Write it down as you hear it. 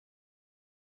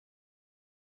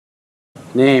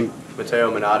Name.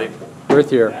 Matteo, Menotti.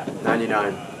 Birth year.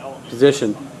 99.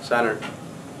 Position. Center.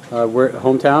 Where?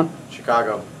 Hometown.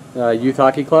 Chicago. Youth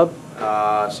hockey club.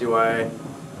 CYA.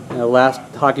 Last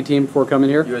hockey team before coming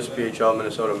here. USPHL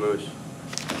Minnesota Moose.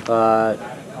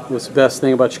 What's the best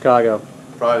thing about Chicago?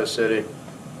 Probably the city.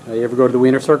 You ever go to the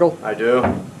Wiener Circle? I do.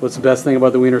 What's the best thing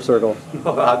about the Wiener Circle?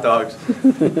 Hot dogs.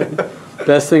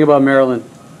 Best thing about Maryland?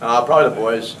 Probably the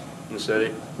boys in the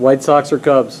city. White Sox or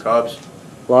Cubs? Cubs.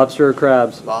 Lobster or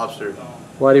crabs? Lobster.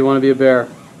 Why do you want to be a Bear?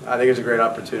 I think it's a great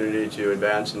opportunity to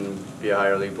advance and be a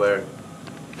higher league player.